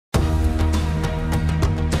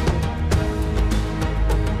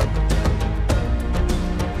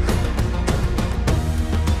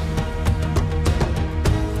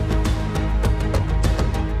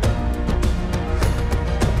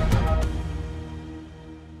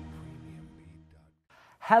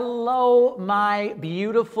Hello, my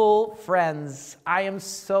beautiful friends. I am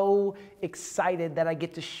so excited that I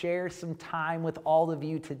get to share some time with all of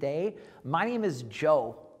you today. My name is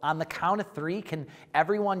Joe. On the count of three, can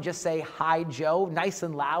everyone just say, "Hi, Joe," nice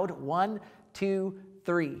and loud? 1, 2,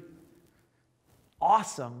 3.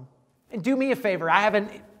 Awesome. And do me a favor, I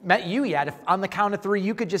haven't met you yet. If on the count of three,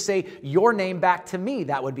 you could just say your name back to me,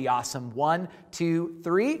 that would be awesome. 1, 2,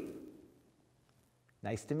 3.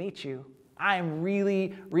 Nice to meet you. I am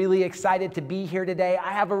really excited to be here today.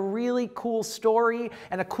 I have a really cool story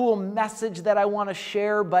and a cool message that I want to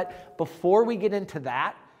share, but before we get into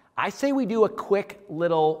that, I say we do a quick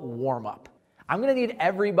little warm-up. I'm going to need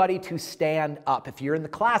everybody to stand up. If you're in the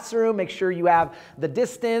classroom, make sure you have the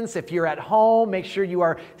distance. If you're at home, make sure you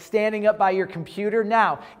are standing up by your computer.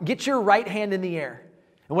 Now, get your right hand in the air.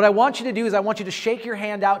 And what I want you to do is I want you to shake your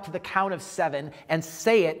hand out to the count of 7 and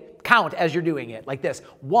say it. Count as you're doing it, like this.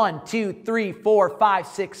 1, 2, 3, 4, 5,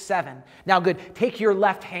 6, 7. Now, good. Take your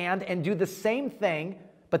left hand and do the same thing,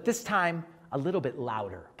 but this time a little bit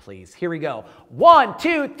louder, please. Here we go. 1,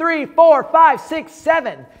 2, 3, 4, 5, 6,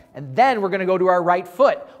 7. And then we're going to go to our right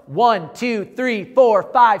foot. 1, 2, 3, 4,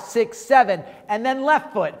 5, 6, 7. And then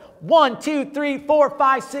left foot. 1, 2, 3, 4,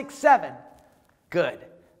 5, 6, 7. Good.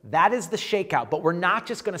 That is the shakeout, but we're not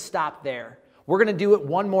just going to stop there. We're going to do it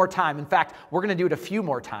one more time. In fact, we're going to do it a few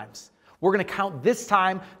more times. We're going to count this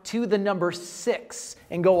time to the number 6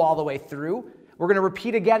 and go all the way through. We're going to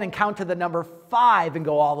repeat again and count to the number 5 and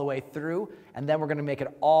go all the way through. And then we're going to make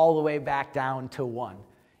it all the way back down to 1.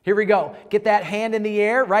 Here we go. Get that hand in the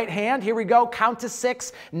air, right hand. Here we go. Count to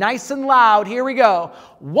 6, nice and loud. Here we go.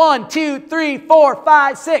 1, 2, 3, 4,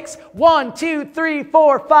 5, 6. 1, 2, 3,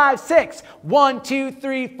 4, 5, 6. 1, 2,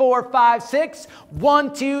 3, 4, 5, 6.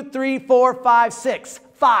 1, 2, 3, 4, 5, 6.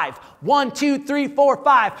 5. 1, 2, 3, 4,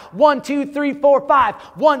 5. 1, 2, 3, 4, 5.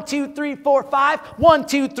 1, 2, 3, 4, 5. 1,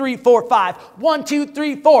 2, 3, 4, 5. 1, 2,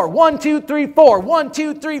 3, 4. 1, 2, 3, 4. 1,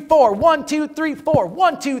 2, 3, 4. 1, 2, 3, 4.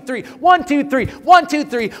 1, 2, 3. 1, 2, 3. 1, 2,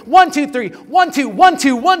 3. 1, 2, 3. 1, 2, 1,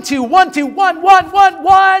 2, 1, 2, 1, 2, 1, 1, 1,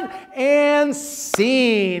 1. And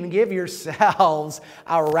scene. Give yourselves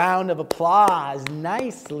a round of applause.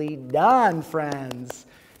 Nicely done, friends.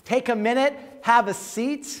 Take a minute, have a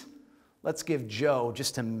seat. Let's give Joe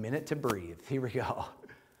just a minute to breathe. Here we go.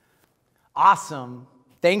 Awesome.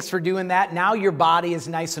 Thanks for doing that. Now your body is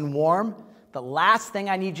nice and warm. The last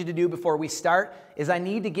thing I need you to do before we start is I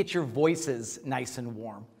need to get your voices nice and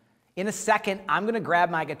warm. In a second, I'm going to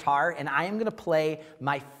grab my guitar and I am going to play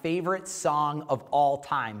my favorite song of all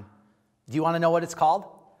time. Do you want to know what it's called?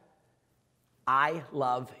 I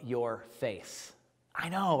Love Your Face. I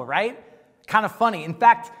know, right? Kind of funny. In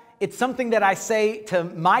fact, it's something that I say to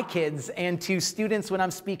my kids and to students when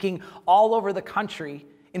I'm speaking all over the country.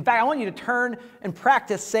 In fact, I want you to turn and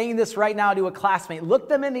practice saying this right now to a classmate. Look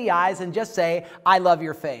them in the eyes and just say, "I love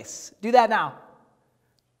your face." Do that now.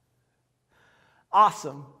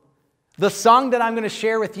 Awesome. The song that I'm going to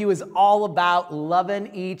share with you is all about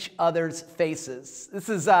loving each other's faces. This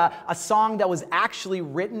is a song that was actually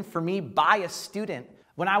written for me by a student.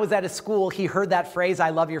 When I was at a school, he heard that phrase, "I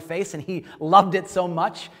love your face," and he loved it so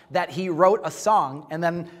much that he wrote a song, and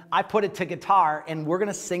then I put it to guitar, and we're going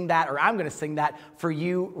to sing that, or I'm going to sing that for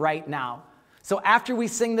you right now. So after we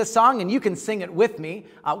sing this song, and you can sing it with me,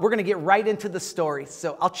 we're going to get right into the story.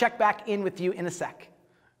 So I'll check back in with you in a sec.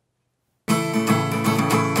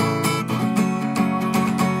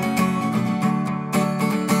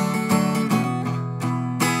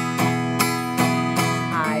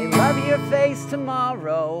 Face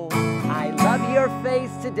tomorrow, I love your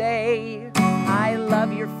face today, I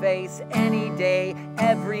love your face any day,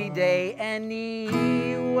 every day, anyway.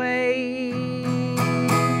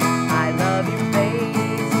 I love your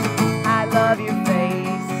face, I love your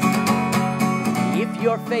face. If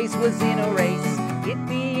your face was in a race, it'd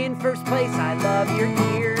be in first place. I love your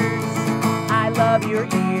ears, I love your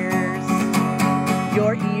ears.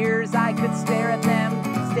 Your ears, I could stare at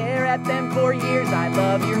them for years. I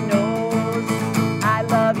love your nose, I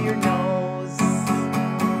love your nose.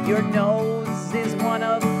 Your nose is one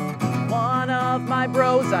of my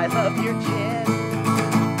bros. I love your chin,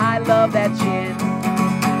 I love that chin.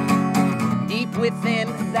 Deep within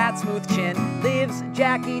that smooth chin lives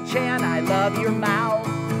Jackie Chan. I love your mouth,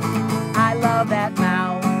 I love that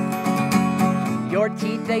mouth. Your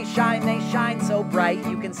teeth, they shine so bright,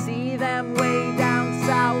 you can see them way down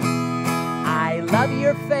south. I love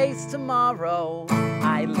your face tomorrow,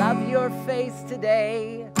 I love your face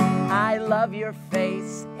today, I love your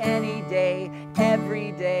face any day,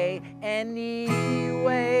 every day,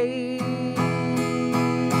 anyway.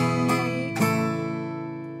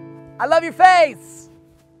 I love your face.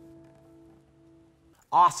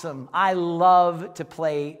 Awesome. I love to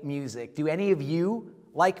play music. Do any of you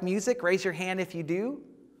like music? Raise your hand if you do.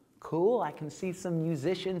 Cool. I can see some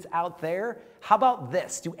musicians out there. How about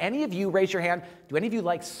this? Do any of you, raise your hand, do any of you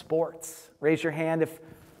like sports? Raise your hand if,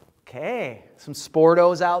 okay, some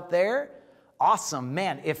sportos out there. Awesome.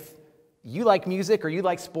 Man, if you like music or you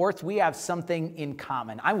like sports, we have something in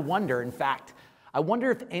common. I wonder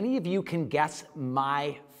if any of you can guess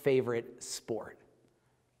my favorite sport.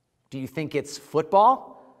 Do you think it's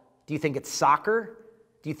football? Do you think it's soccer?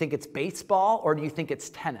 Do you think it's baseball? Or do you think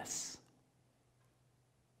it's tennis?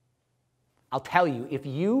 I'll tell you, if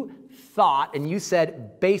you thought and you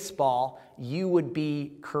said baseball, you would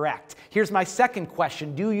be correct. Here's my second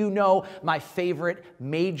question. Do you know my favorite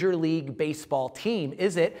Major League Baseball team?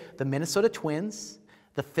 Is it the Minnesota Twins,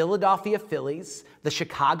 the Philadelphia Phillies, the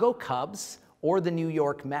Chicago Cubs, or the New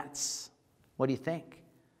York Mets? What do you think?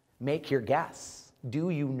 Make your guess. Do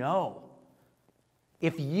you know?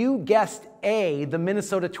 If you guessed A, the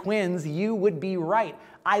Minnesota Twins, you would be right.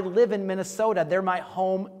 I live in Minnesota. They're my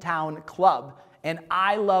hometown club, and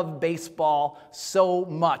I love baseball so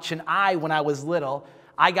much. And when I was little,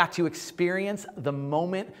 I got to experience the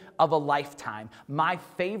moment of a lifetime. My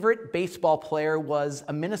favorite baseball player was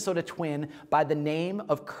a Minnesota Twin by the name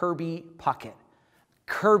of Kirby Puckett.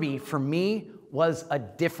 Kirby, for me, was a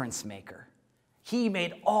difference maker. He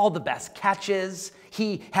made all the best catches.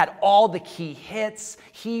 He had all the key hits.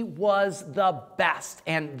 He was the best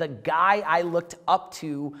and the guy I looked up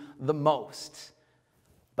to the most.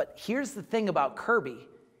 But here's the thing about Kirby.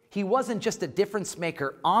 He wasn't just a difference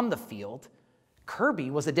maker on the field. Kirby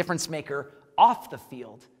was a difference maker off the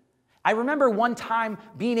field. I remember one time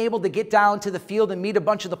being able to get down to the field and meet a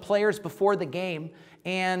bunch of the players before the game.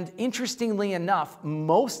 And interestingly enough,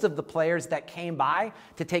 most of the players that came by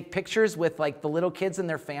to take pictures with like the little kids and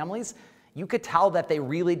their families, you could tell that they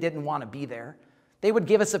really didn't want to be there. They would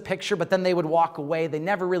give us a picture, but then they would walk away. They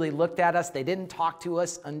never really looked at us. They didn't talk to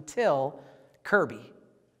us until Kirby.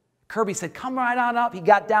 Kirby said, come right on up. He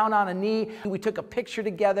got down on a knee. We took a picture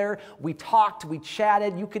together. We talked, we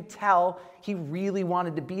chatted. You could tell he really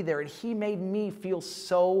wanted to be there, and he made me feel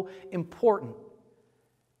so important.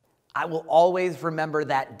 I will always remember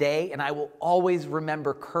that day, and I will always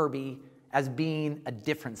remember Kirby as being a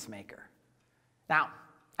difference maker. Now,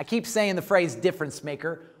 I keep saying the phrase difference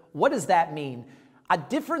maker. What does that mean? A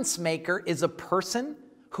difference maker is a person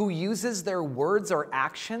who uses their words or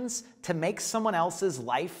actions to make someone else's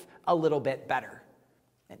life a little bit better.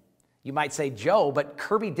 And you might say, Joe, but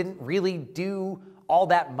Kirby didn't really do all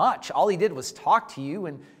that much. All he did was talk to you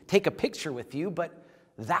and take a picture with you, but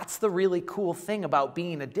that's the really cool thing about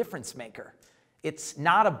being a difference maker. It's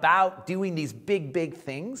not about doing these big, big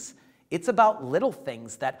things. It's about little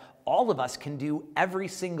things that all of us can do every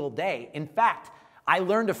single day. In fact, I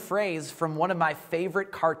learned a phrase from one of my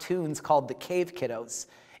favorite cartoons called the K-2,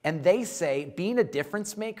 and they say being a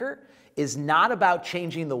difference maker is not about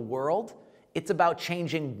changing the world, it's about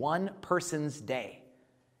changing one person's day.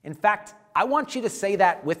 In fact, I want you to say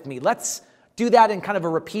that with me. Let's do that in kind of a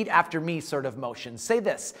repeat after me sort of motion. Say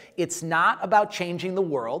this: it's not about changing the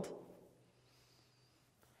world,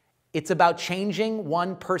 it's about changing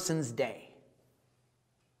one person's day.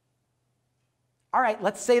 All right,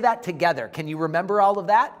 let's say that together. Can you remember all of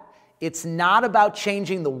that? It's not about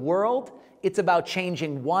changing the world, it's about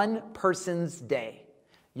changing one person's day.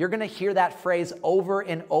 You're going to hear that phrase over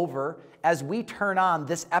and over as we turn on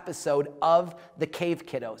this episode of The Cave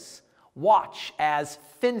Kiddos. Watch as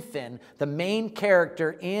Fin, the main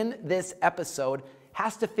character in this episode,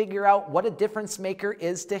 has to figure out what a difference maker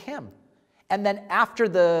is to him. And then after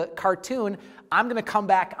the cartoon, I'm going to come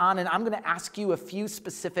back on and I'm going to ask you a few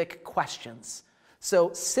specific questions.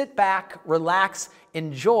 So sit back, relax,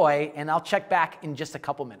 enjoy, and I'll check back in just a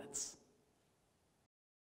couple minutes.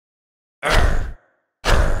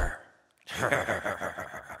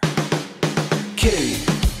 Cave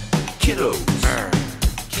Kiddos.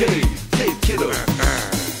 Cave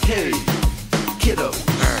Kiddos. Cave Kiddos.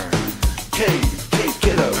 Cave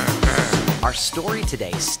Kiddos. Our story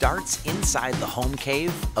today starts inside the home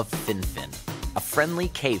cave of Fin, a friendly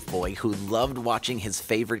cave boy who loved watching his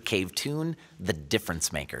favorite cave tune, The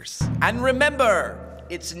Difference Makers. And remember,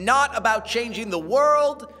 it's not about changing the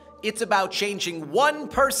world, it's about changing one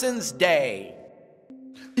person's day.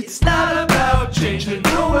 It's not about changing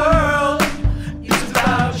the world, it's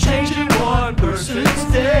about changing one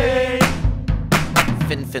person's day.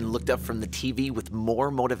 Fin looked up from the TV with more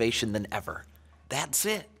motivation than ever. That's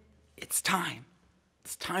it. It's time.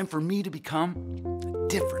 It's time for me to become a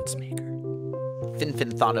difference maker. Fin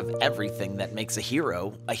thought of everything that makes a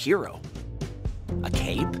hero a hero. A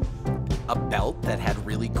cape, a belt that had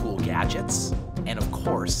really cool gadgets, and of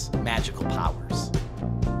course, magical powers.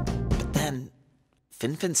 But then,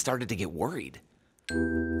 Finfin started to get worried.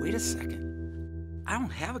 Wait a second. I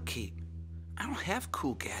don't have a cape. I don't have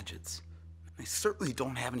cool gadgets. I certainly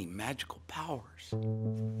don't have any magical powers.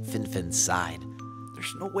 Finfin sighed.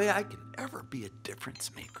 There's no way I can ever be a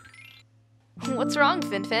difference maker. What's wrong,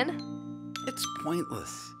 Finfin? It's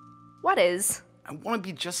pointless. What is? I want to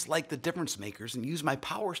be just like the difference makers and use my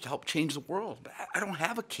powers to help change the world. But I don't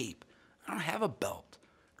have a cape. I don't have a belt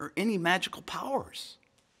or any magical powers.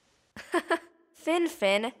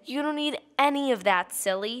 Finfin, you don't need any of that,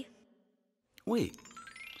 silly. Wait,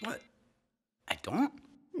 what? I don't?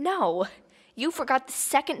 No, you forgot the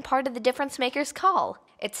second part of the difference maker's call.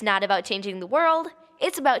 It's not about changing the world,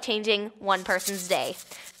 it's about changing one person's day.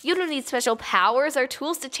 You don't need special powers or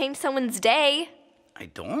tools to change someone's day. I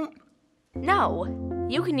don't? No,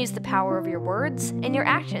 you can use the power of your words and your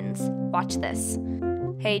actions. Watch this.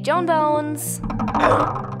 Hey, Joan Bones.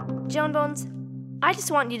 Joan Bones, I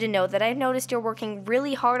just want you to know that I've noticed you're working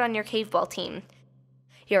really hard on your cave ball team.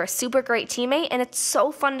 You're a super great teammate, and it's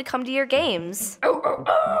so fun to come to your games.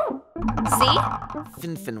 See?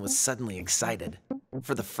 Finfin was suddenly excited.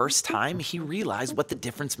 For the first time, he realized what the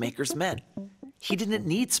difference makers meant. He didn't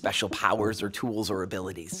need special powers or tools or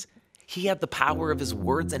abilities. He had the power of his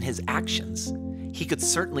words and his actions. He could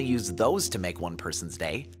certainly use those to make one person's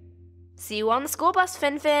day. See you on the school bus,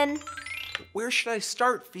 Finfin. Where should I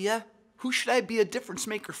start, Fia? Who should I be a difference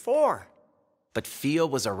maker for? But Fia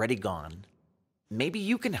was already gone. Maybe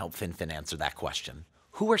you can help Finfin answer that question.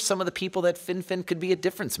 Who are some of the people that Finfin could be a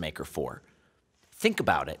difference maker for? Think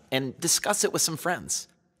about it and discuss it with some friends.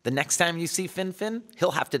 The next time you see Finfin,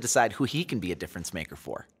 he'll have to decide who he can be a difference maker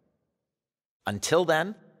for. Until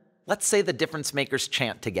then, let's say the difference makers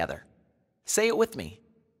chant together. Say it with me.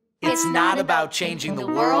 It's not about changing the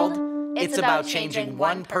world, it's about changing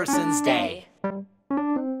one person's day.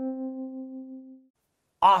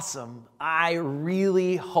 Awesome. I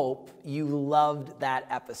really hope you loved that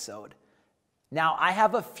episode. Now, I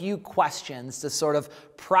have a few questions to sort of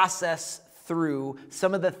process through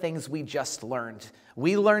some of the things we just learned.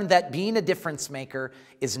 We learned that being a difference maker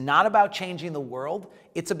is not about changing the world,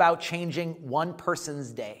 it's about changing one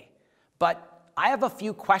person's day. But I have a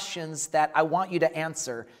few questions that I want you to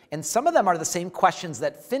answer, and some of them are the same questions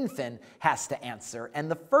that Finfin has to answer. And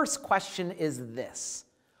the first question is this: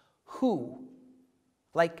 who?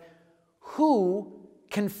 Like, who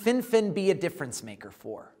can Finfin be a difference maker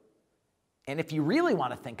for? And if you really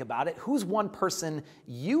want to think about it, who's one person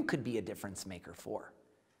you could be a difference maker for?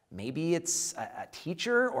 Maybe it's a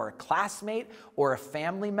teacher or a classmate or a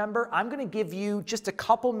family member. I'm going to give you just a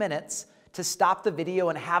couple minutes to stop the video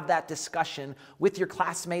and have that discussion with your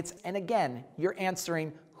classmates. And again, you're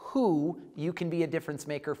answering who you can be a difference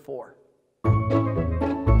maker for.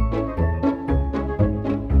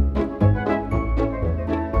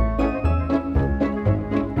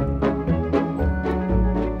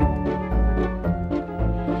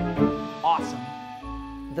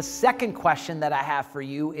 The second question that I have for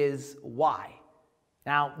you is why?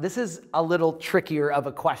 Now, this is a little trickier of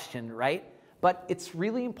a question, right? But it's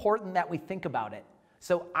really important that we think about it.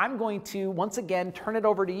 So I'm going to, once again, turn it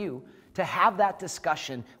over to you to have that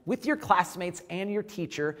discussion with your classmates and your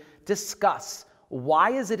teacher. Discuss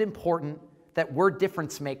why is it important that we're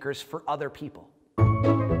difference makers for other people?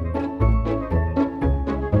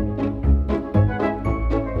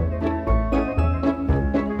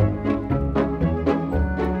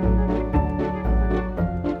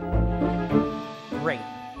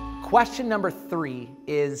 Question number 3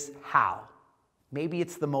 is how. Maybe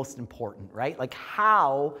it's the most important, right? Like,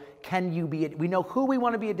 how can you be, we know who we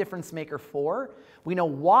want to be a difference maker for, we know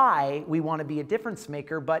why we want to be a difference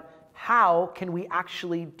maker, but how can we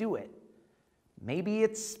actually do it? Maybe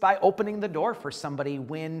it's by opening the door for somebody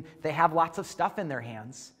when they have lots of stuff in their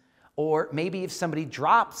hands. Or maybe if somebody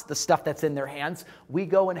drops the stuff that's in their hands, we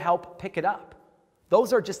go and help pick it up.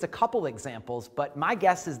 Those are just a couple examples, but my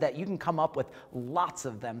guess is that you can come up with lots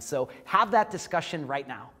of them. So have that discussion right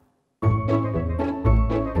now.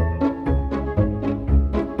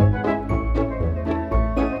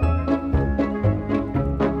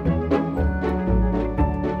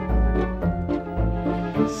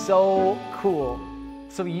 So cool.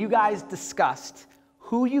 So you guys discussed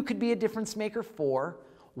who you could be a difference maker for,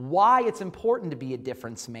 why it's important to be a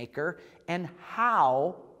difference maker, and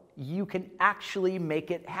how you can actually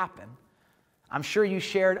make it happen. I'm sure you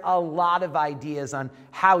shared a lot of ideas on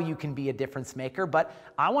how you can be a difference maker, but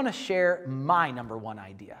I want to share my number one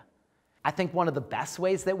idea. I think one of the best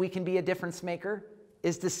ways that we can be a difference maker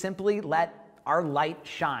is to simply let our light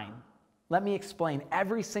shine. Let me explain.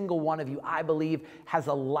 Every single one of you, I believe, has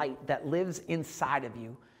a light that lives inside of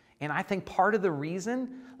you. And I think part of the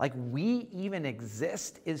reason we even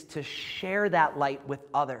exist is to share that light with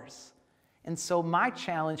others. And so my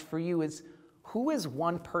challenge for you is, who is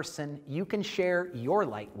one person you can share your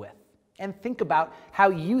light with? And think about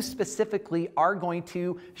how you specifically are going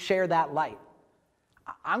to share that light.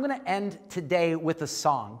 I'm going to end today with a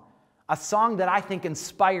song that I think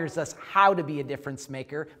inspires us how to be a difference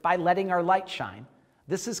maker by letting our light shine.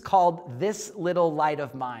 This is called "This Little Light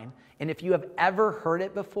of Mine." And if you have ever heard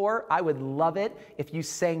it before, I would love it if you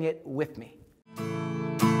sang it with me.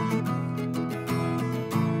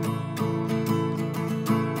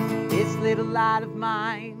 This little light of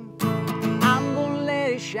mine, I'm gonna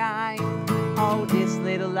let it shine. Oh, this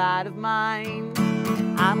little light of mine,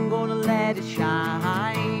 I'm gonna let it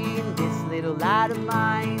shine. This little light of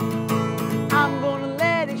mine, I'm gonna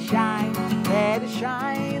let it shine. Let it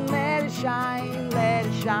shine, let it shine, let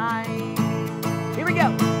it shine. Here we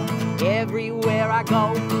go. Everywhere I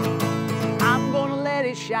go, I'm gonna let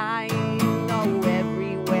it shine. Oh,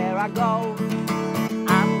 everywhere I go,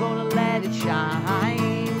 I'm gonna let it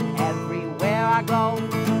shine. Everywhere I go,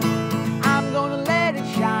 I'm gonna let it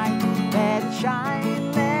shine. Let it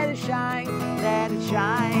shine, let it shine, let it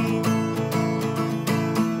shine.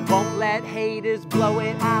 Won't let haters blow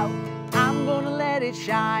it out. I'm gonna let it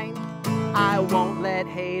shine. I won't let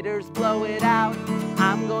haters blow it out.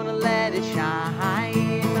 I'm gonna let it shine.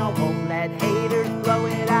 I won't let haters blow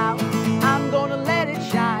it out. I'm gonna let it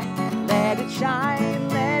shine. Let it shine,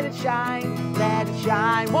 let it shine, let it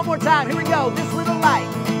shine. One more time, here we go. This little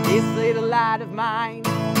light of mine,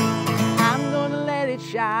 I'm gonna let it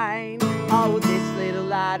shine. Oh, this little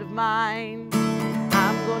light of mine,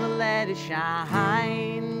 I'm gonna let it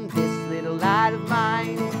shine. This little light of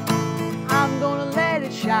mine, I'm gonna let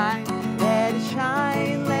it shine. Let it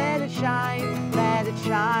shine, let it shine, let it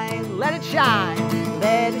shine, let it shine,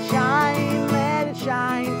 let it shine, let it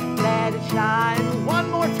shine, let it shine. One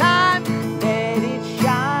more time. Let it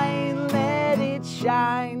shine, let it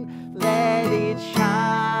shine, let it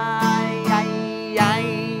shine.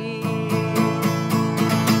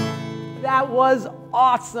 That was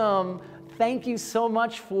awesome. Thank you so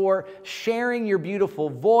much for sharing your beautiful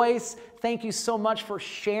voice. Thank you so much for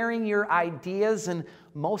sharing your ideas. And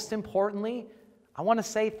most importantly, I want to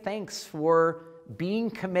say thanks for being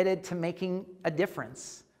committed to making a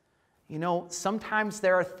difference. You know, sometimes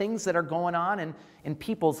there are things that are going on in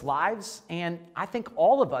people's lives, and I think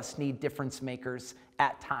all of us need difference makers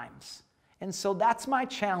at times. And so that's my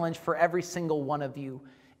challenge for every single one of you,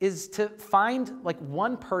 is to find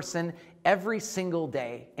one person every single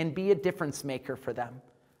day and be a difference maker for them.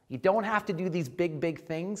 You don't have to do these big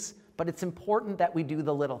things, but it's important that we do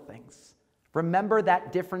the little things. Remember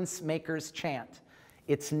that difference makers chant.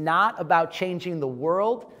 It's not about changing the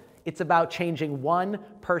world, it's about changing one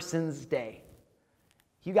person's day.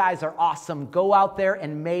 You guys are awesome. Go out there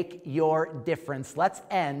and make your difference. Let's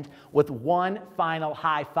end with one final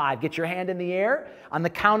high five. Get your hand in the air. On the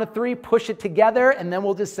count of 3, push it together, and then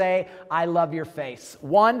we'll just say, I love your face.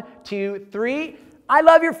 1, 2, 3. I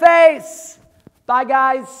love your face. Bye,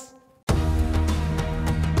 guys.